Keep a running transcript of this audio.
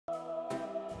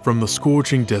From the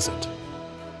scorching desert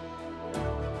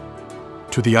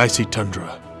to the icy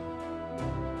tundra,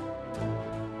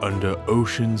 under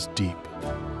oceans deep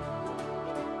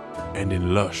and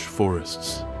in lush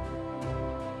forests,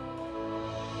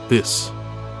 this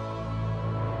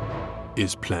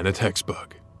is Planet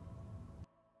HEXBUG.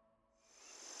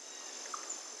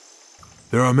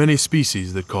 There are many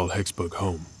species that call HEXBUG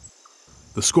home.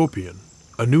 The scorpion,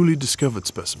 a newly discovered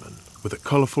specimen with a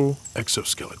colorful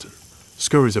exoskeleton,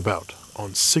 scurries about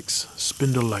on 6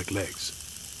 spindle-like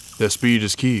legs. Their speed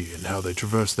is key in how they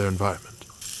traverse their environment.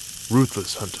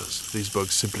 Ruthless hunters, these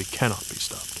bugs simply cannot be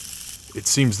stopped. It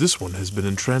seems this one has been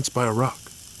entranced by a rock,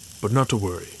 but not to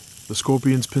worry. The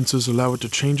scorpion's pincers allow it to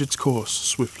change its course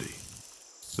swiftly.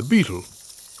 The beetle,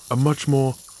 a much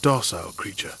more docile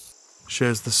creature,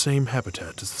 shares the same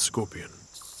habitat as the scorpion.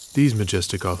 These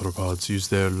majestic arthropods use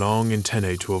their long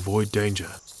antennae to avoid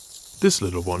danger. This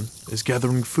little one is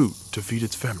gathering food to feed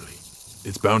its family.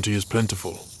 Its bounty is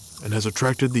plentiful and has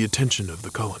attracted the attention of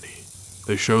the colony.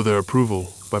 They show their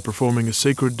approval by performing a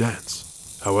sacred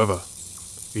dance. However,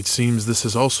 it seems this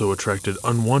has also attracted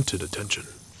unwanted attention.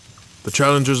 The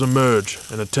challengers emerge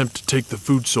and attempt to take the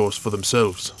food source for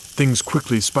themselves. Things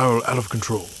quickly spiral out of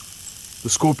control. The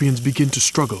scorpions begin to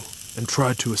struggle and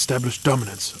try to establish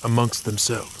dominance amongst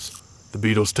themselves. The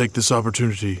beetles take this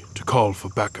opportunity to call for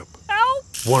backup. Help!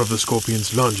 One of the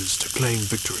scorpions lunges to claim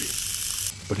victory,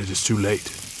 but it is too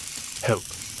late. Help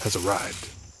has arrived.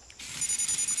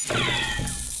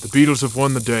 The beetles have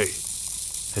won the day,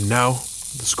 and now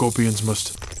the scorpions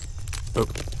must...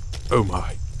 Oh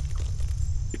my.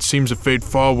 It seems a fate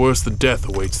far worse than death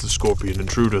awaits the scorpion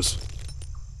intruders.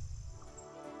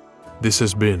 This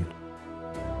has been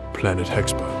Planet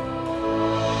HEXBUG.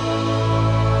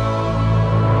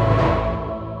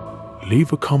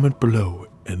 Leave a comment below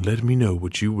and let me know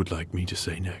what you would like me to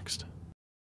say next.